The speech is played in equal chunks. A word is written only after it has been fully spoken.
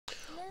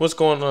What's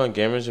going on,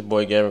 gamers? Your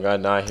boy Gamer Guy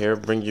 9 here,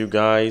 bring you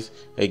guys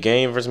a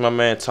game versus my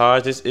man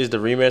Taj. This is the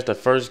rematch. The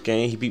first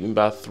game he beat me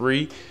by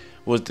 3.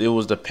 It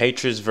was the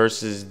Patriots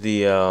versus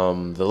the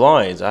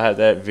Lions. I have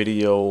that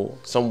video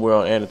somewhere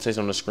on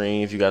annotation on the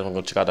screen if you guys want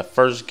to go check out the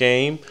first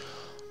game.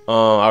 I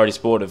already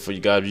spoiled it for you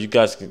guys, but you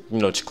guys can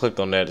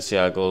click on that to see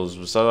how it goes.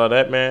 Besides all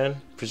that, man,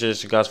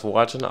 appreciate you guys for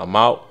watching. I'm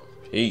out.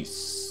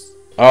 Peace.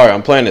 Alright,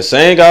 I'm playing the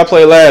same guy I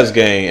played last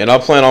game, and I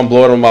plan on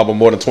blowing them out by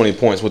more than 20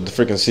 points with the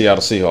freaking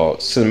Seattle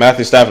Seahawks. Since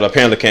Matthew Stafford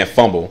apparently can't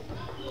fumble.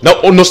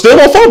 No, still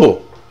won't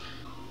fumble.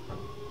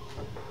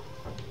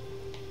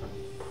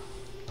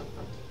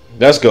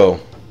 Let's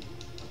go.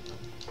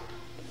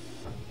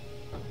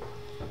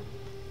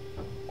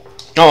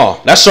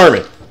 Oh, that's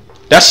Sherman.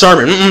 That's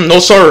Sherman. No,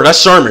 sir. That's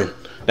Sherman.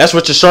 That's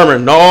Richard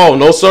Sherman.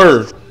 No,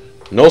 sir.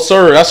 No,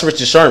 sir. That's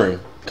Richard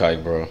Sherman.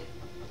 Kike, bro.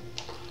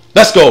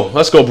 Let's go.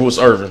 Let's go, Bruce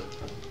Irvin.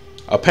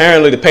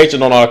 Apparently, the Patriots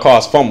don't know how to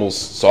cause fumbles,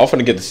 so I'm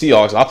finna get the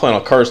Seahawks. I plan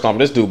on curse stomping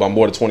this dude by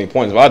more than 20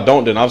 points. If I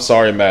don't, then I'm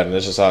sorry, Madden.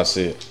 That's just how I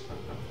see it.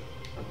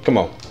 Come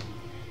on.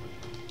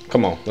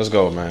 Come on. Let's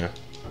go, man.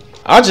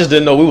 I just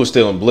didn't know we were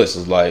still in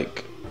blitzes.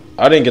 Like,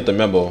 I didn't get the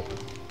memo.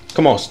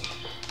 Come on.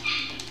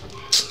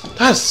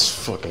 That's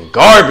fucking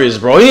garbage,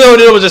 bro. He over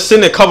there was just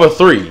sitting at cover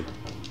 3.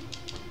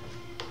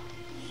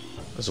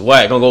 That's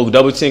whack. Gonna go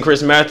double team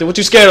Chris Matthews. What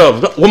you scared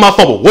of? What's my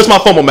fumble? What's my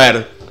fumble,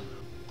 Madden?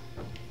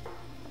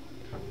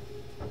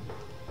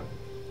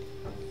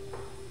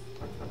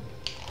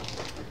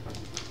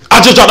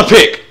 I just dropped a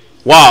pick.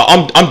 Wow,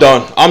 I'm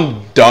done.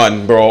 I'm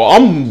done, bro.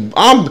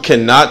 I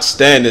cannot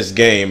stand this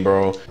game,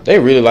 bro. They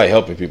really like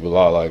helping people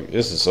out. Like,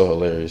 this is so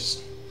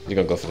hilarious. You're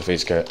gonna go for the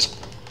face catch.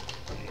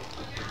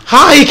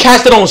 How he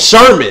cast it on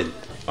Sherman?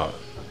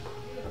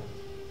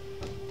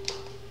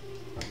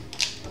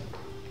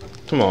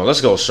 Come on, let's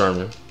go,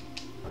 Sherman.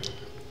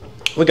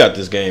 We got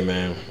this game,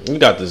 man. We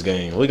got this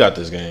game. We got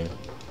this game.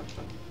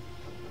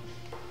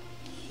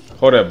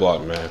 Hold that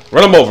block, man.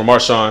 Run him over,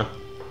 Marshawn.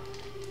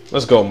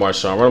 Let's go,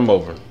 Marshawn. Run him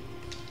over.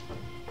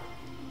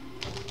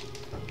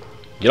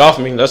 Get off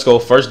me. Let's go.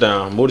 First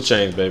down. Move the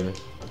chains, baby.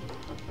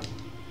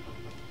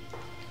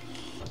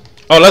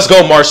 Oh, let's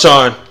go,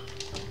 Marshawn.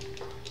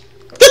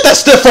 Get that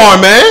stiff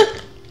arm, man.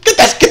 Get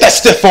that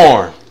stiff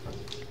arm.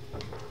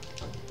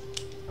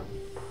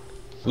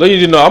 Let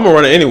you know, I'm gonna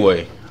run it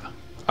anyway.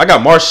 I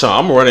got Marshawn.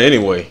 I'm gonna run it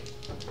anyway.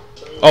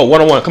 Oh,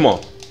 one-on-one. Come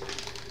on.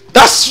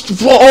 That's,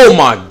 oh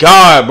my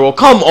God, bro.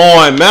 Come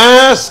on, man.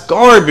 That's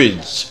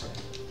garbage.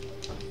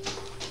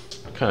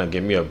 Kind of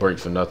give me a break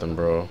for nothing,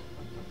 bro.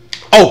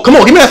 Oh, come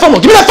on, give me that fumble.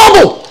 Give me that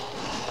fumble.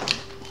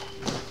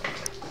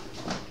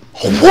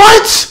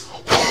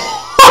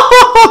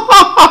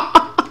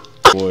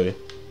 What? Boy.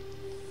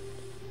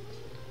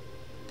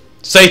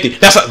 Safety.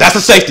 That's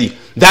a safety.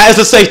 That is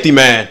a safety,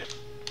 man.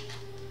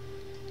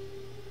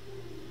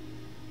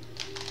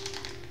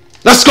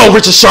 Let's go,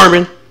 Richard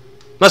Sherman.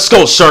 Let's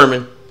go,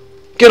 Sherman.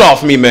 Get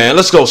off me, man.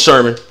 Let's go,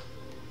 Sherman.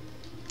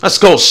 Let's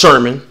go,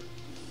 Sherman.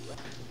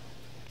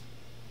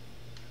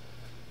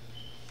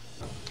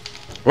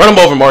 Run him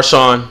over,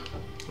 Marshawn.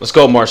 Let's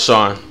go,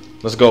 Marshawn.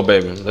 Let's go,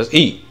 baby. Let's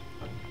eat.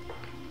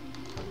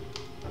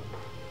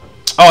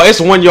 Oh, it's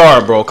 1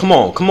 yard, bro. Come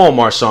on,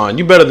 Marshawn.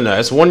 You better than that.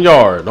 It's 1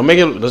 yard. Don't make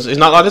it. It's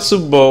not like the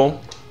Super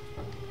Bowl.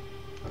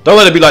 Don't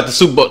let it be like the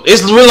Super Bowl.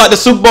 It's really like the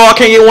Super Bowl. I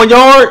can't get 1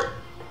 yard.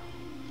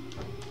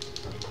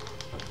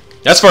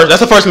 That's first.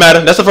 That's the first,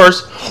 Madden. That's the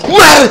first.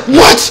 Madden,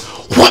 what?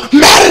 What,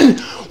 Madden?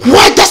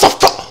 What? That's a.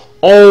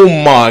 Oh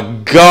my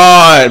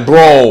God,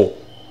 bro.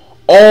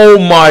 Oh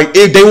my.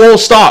 They won't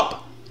stop.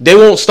 They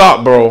won't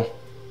stop, bro.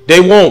 They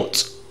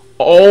won't.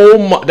 Oh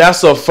my.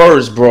 That's a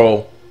first,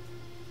 bro.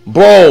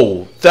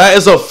 Bro, that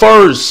is a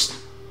first.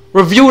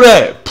 Review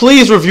that.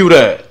 Please review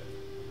that.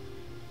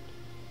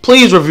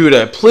 Please review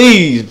that.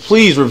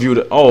 Please review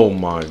that. Oh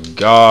my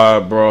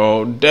God,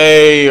 bro.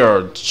 They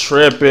are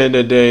tripping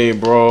today,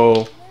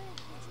 bro.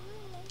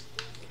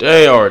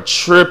 They are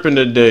tripping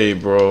today,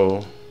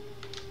 bro.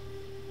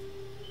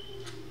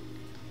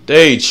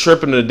 They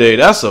tripping today.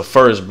 That's a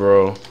first,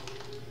 bro.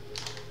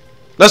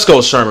 Let's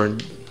go, Sherman.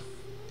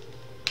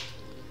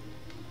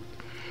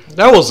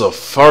 That was a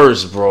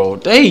first, bro.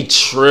 They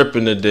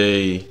tripping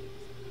today.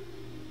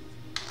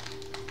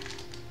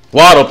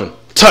 Wide open.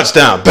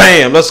 Touchdown.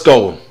 Bam. Let's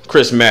go.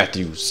 Chris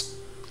Matthews.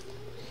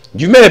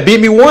 You may have beat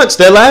me once.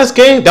 That last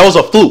game, that was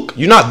a fluke.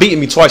 You're not beating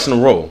me twice in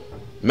a row.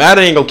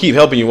 Madden ain't gonna keep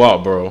helping you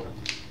out, bro.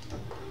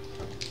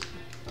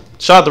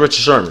 Shout out to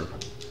Richard Sherman.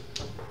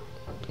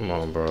 Come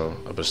on, bro.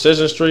 A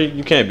precision streak?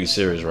 You can't be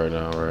serious right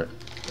now, right?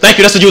 Thank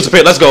you. That's a user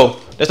pick. Let's go.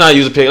 That's not a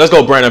user pick. Let's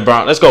go, Brandon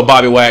Brown. Let's go,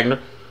 Bobby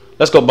Wagner.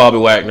 Let's go, Bobby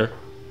Wagner.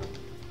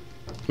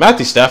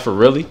 Matthew Stafford,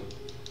 really?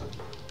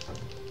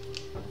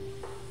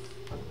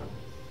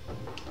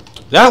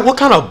 That, what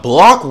kind of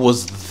block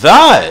was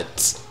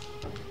that?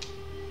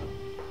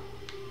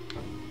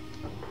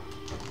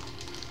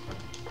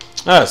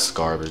 That's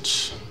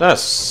garbage.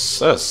 That's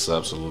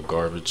absolute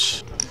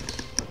garbage.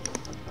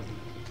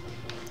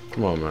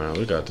 Come on, man.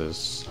 We got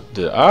this.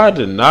 I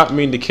did not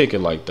mean to kick it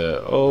like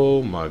that.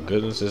 Oh my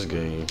goodness, this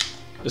game.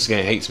 This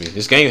game hates me.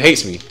 This game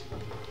hates me.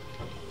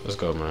 Let's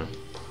go, man.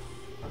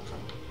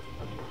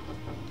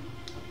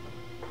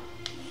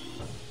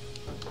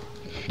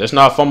 That's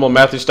not a fumble,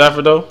 Matthew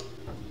Stafford, though.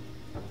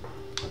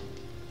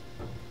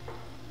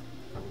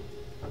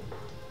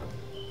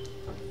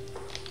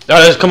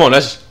 Come on,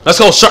 let's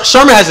go.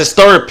 Sherman has his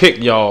third pick,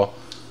 y'all.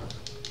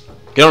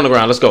 Get on the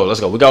ground. Let's go.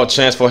 Let's go. We got a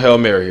chance for Hail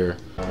Mary here.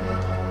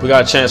 We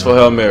got a chance for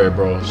Hail Mary,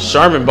 bro.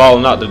 Sherman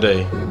balling out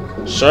today.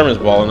 Sherman's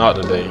balling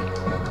out today.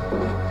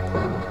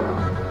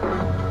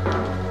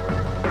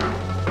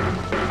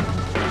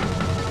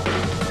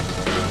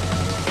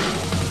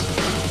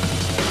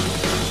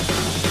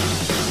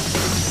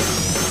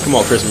 Come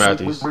on, Chris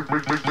Matthews.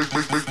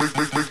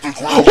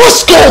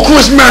 Let's go,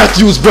 Chris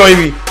Matthews,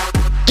 baby.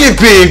 Get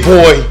big,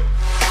 boy.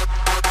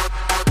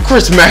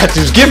 Chris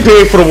Matthews, get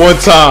big for the one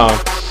time.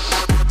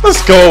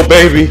 Let's go,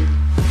 baby.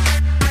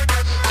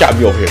 Got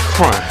me over here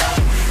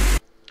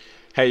crying.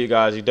 Hey, you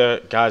guys,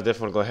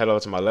 definitely go head over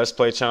to my Let's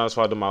Play channel.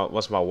 So I do my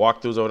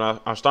walkthroughs over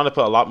now. I'm starting to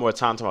put a lot more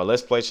time to my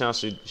Let's Play channel,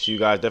 so you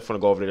guys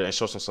definitely go over there and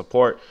show some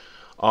support.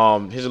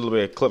 Here's a little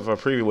bit of clip for a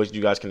preview what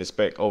you guys can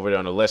expect over there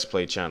on the Let's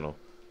Play channel.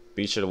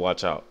 Be sure to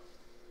watch out.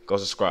 Go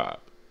subscribe.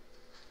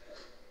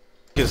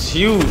 It's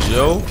huge,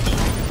 yo.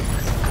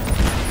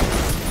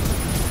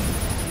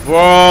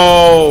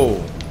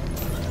 Bro.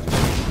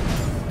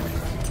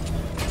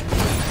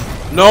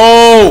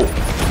 No.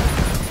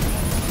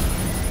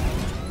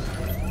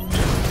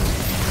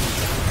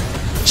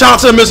 Shout out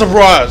to Mr.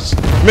 Barrage.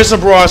 Mr.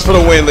 Barrage for the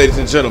win, ladies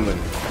and gentlemen.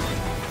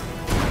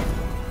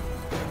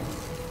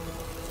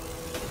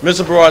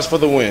 Mr. Barrage for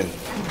the win.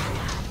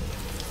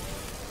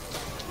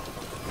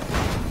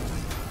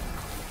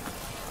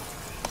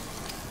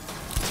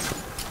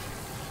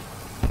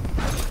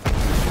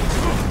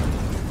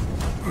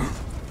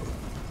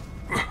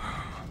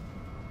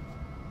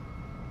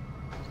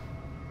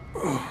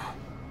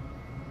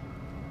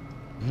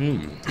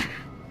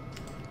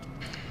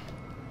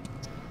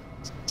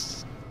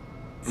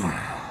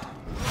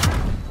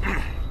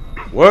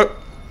 What?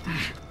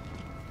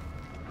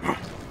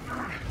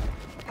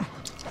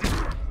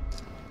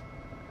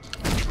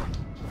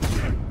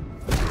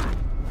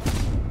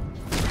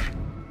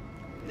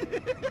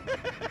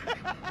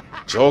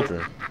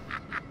 Joker.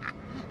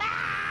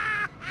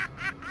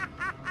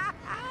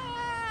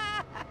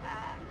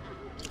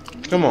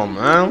 Come on,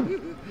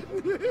 man.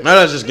 Now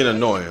that's just getting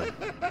annoying.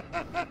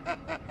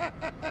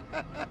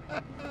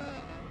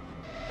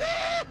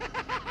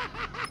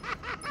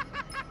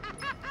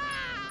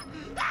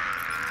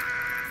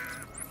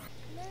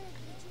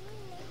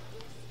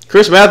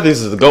 Chris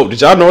Matthews is the GOAT.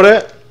 Did y'all know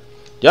that?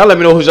 Y'all let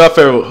me know who's y'all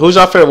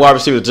favorite wide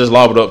receiver to just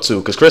lob it up to.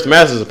 Because Chris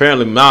Matthews is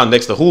apparently mine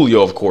next to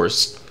Julio, of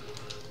course.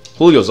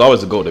 Julio's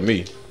always the GOAT to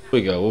me. What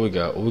we got? What we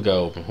got? What we got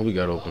open? What we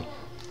got open?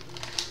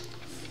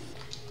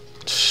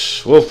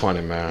 We'll punt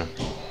it, man.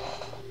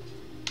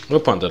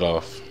 We'll punt it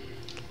off.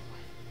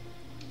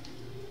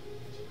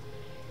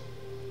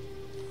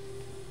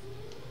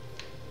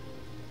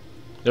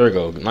 There we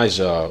go. Nice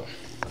job.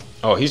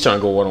 Oh, he's trying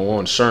to go one-on-one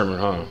with Sherman,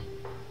 huh?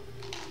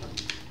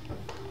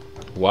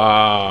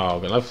 Wow,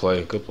 good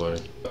play, good play.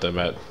 Got them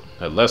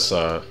at left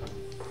side.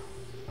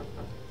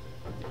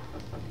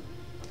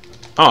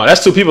 Oh,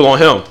 that's two people on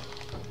him.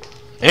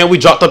 And we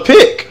dropped the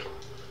pick.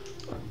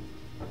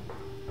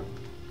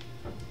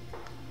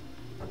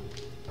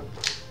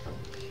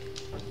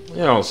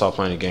 Yeah, don't stop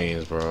playing the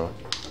games, bro.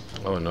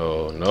 Oh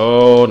no,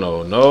 no,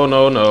 no, no,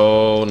 no,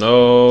 no,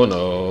 no,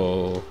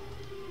 no.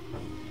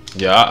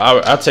 Yeah,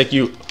 I'll take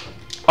you.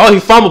 Oh, he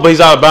fumbled, but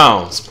he's out of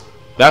bounds.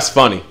 That's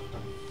funny.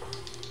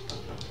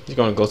 He's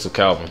gonna go to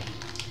Calvin.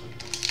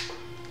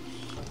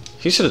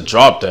 He should have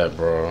dropped that,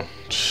 bro.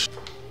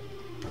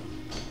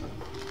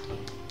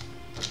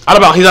 Out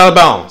of bounds. He's out of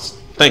bounds.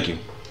 Thank you.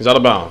 He's out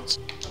of bounds.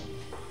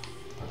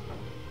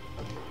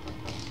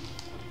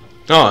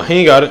 Oh, he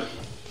ain't got it.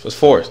 It's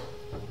fourth.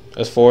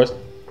 That's fourth.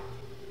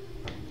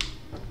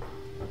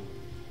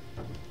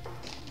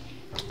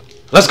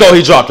 Let's go.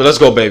 He dropped it. Let's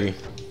go, baby.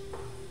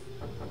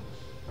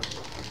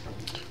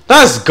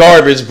 That's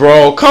garbage,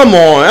 bro. Come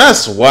on.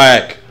 That's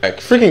whack.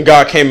 Freaking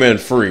God came in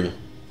free.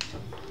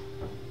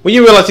 When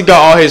you realize he got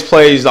all his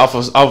plays off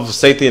of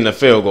safety in the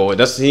field goal,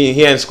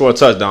 he hadn't scored a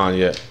touchdown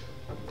yet.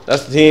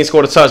 He ain't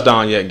scored a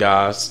touchdown yet,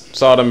 guys.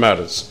 That's all that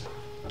matters.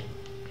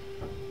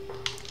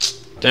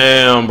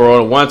 Damn,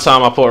 bro. One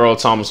time I put Earl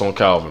Thomas on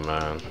Calvin,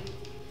 man.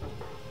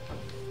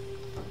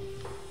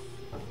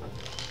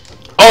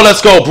 Oh,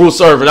 let's go, Bruce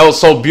Irvin. That was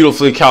so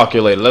beautifully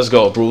calculated. Let's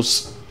go,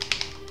 Bruce.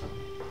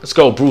 Let's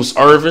go, Bruce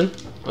Irvin.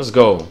 Let's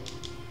go.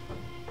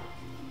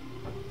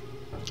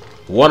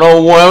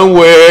 1-on-1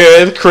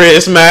 with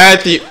Chris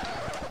Matthews.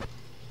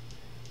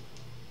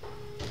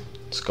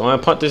 Let's go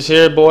and punt this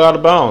here boy out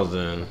of bounds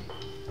then.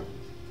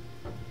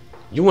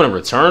 You want to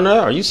return that?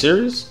 Are you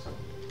serious?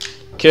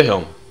 Kill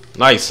him.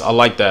 Nice. I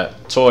like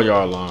that.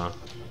 12-yard line.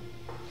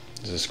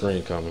 There's a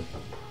screen coming.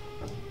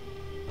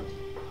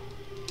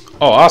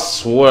 Oh, I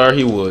swear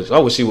he would. I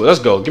wish he would. Let's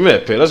go. Give me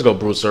that pick. Let's go,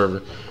 Bruce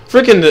Irvin.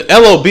 Freaking the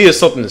LOB is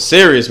something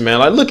serious, man.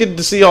 Like, look at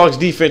the Seahawks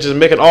defense just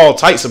making all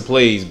types of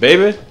plays,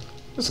 baby.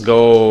 Let's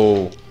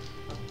go.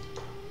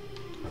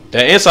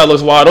 That inside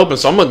looks wide open,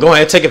 so I'm gonna go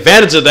ahead and take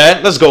advantage of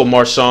that. Let's go,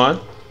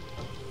 Marshawn.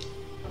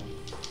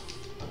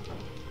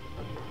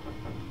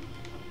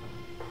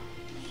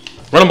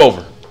 Run him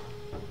over.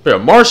 Bro,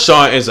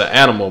 Marshawn is an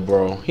animal,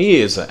 bro. He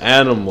is an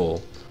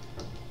animal.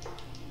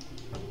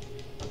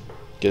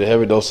 Get a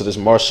heavy dose of this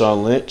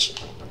Marshawn Lynch.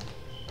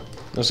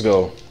 Let's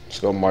go. Let's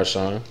go,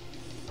 Marshawn.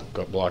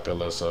 Got blocked that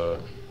left side.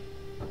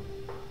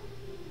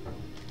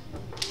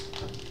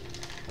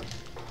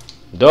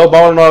 Dub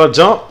ball and all the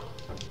jump.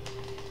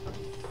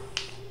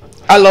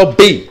 I love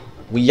B.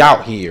 We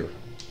out here.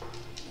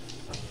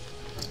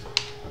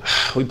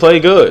 We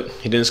played good.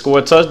 He didn't score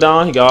a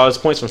touchdown. He got all his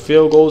points from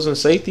field goals and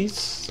safeties.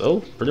 So,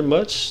 pretty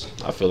much,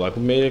 I feel like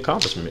we made an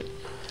accomplishment.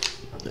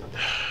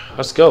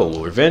 Let's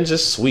go. Revenge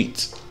is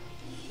sweet.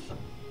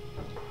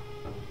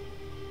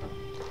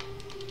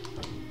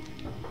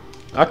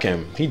 I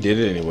can. He did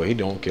it anyway. He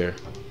don't care.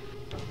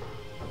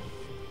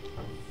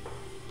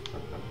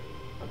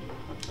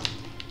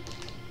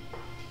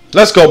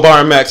 Let's go,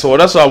 Byron Maxwell.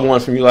 That's what I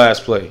wanted from you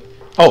last play.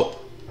 Oh.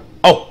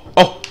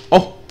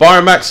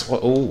 Byron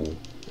Maxwell. Ooh.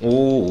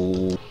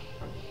 Ooh.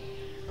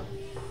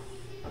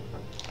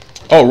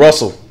 Oh,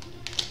 Russell.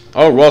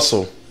 Oh,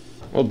 Russell.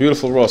 Oh,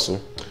 beautiful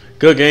Russell.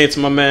 Good game to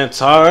my man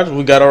Todd.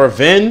 We got our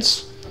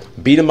revenge.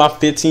 Beat him by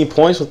 15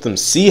 points with them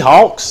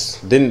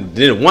Seahawks.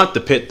 Didn't want to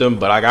pit them,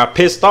 but I got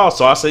pissed off.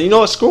 So I said, you know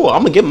what, screw it.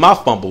 I'm going to get my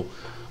fumble.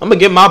 I'm going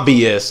to get my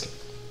BS.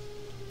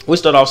 We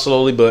started off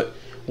slowly, but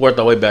worked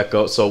our way back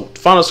up. So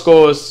final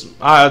score is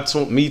I had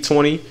me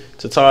 20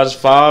 to Todd's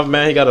 5.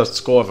 Man, he got a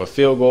score of a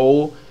field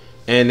goal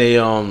and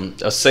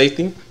a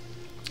safety.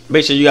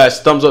 Make sure you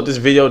guys thumbs up this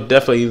video.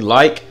 Definitely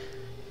like.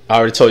 I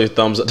already told you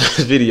thumbs up this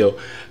video.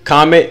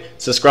 Comment,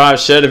 subscribe,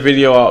 share the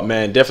video out,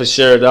 man. Definitely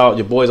share it out.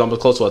 Your boy's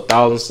almost close to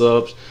 1,000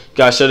 subs. You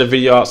guys share the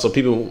video out so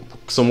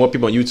some more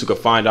people on YouTube can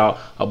find out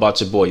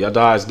about your boy. Y'all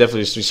guys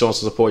definitely should be showing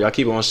some support. Y'all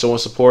keep on showing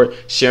support,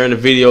 sharing the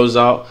videos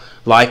out,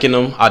 liking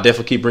them. I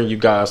definitely keep bringing you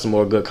guys some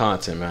more good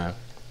content, man.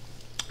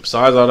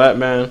 Besides all that,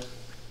 man,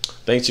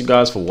 thanks you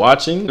guys for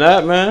watching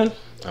that, man.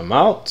 I'm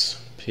out.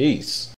 Peace.